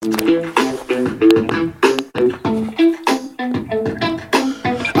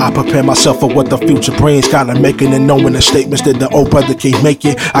prepare myself for what the future brings. Gotta make it and knowing the statements that the old brother can't make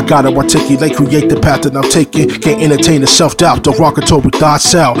it. I gotta articulate, create the path that I'm taking. Can't entertain the self-doubt, derogatory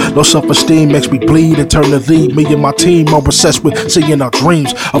thoughts out. Low self-esteem makes me bleed and turn to lead. Me and my team are obsessed with seeing our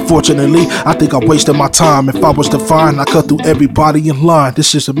dreams. Unfortunately, I think I'm wasting my time. If I was defined, I cut through everybody in line.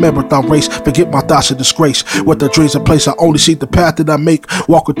 This is a marathon race, forget my thoughts of disgrace. With the dreams in place, I only see the path that I make.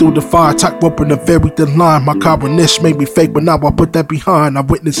 Walking through the fire, tight rope in the very thin line. My cowardness made me fake, but now I put that behind. I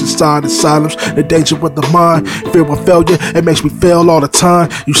witness inside the silence, the danger with the mind. Fear of failure, it makes me fail all the time.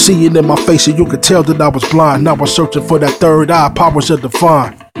 You see it in my face and you can tell that I was blind. Now I'm searching for that third eye, powers of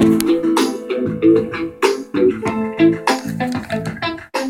divine.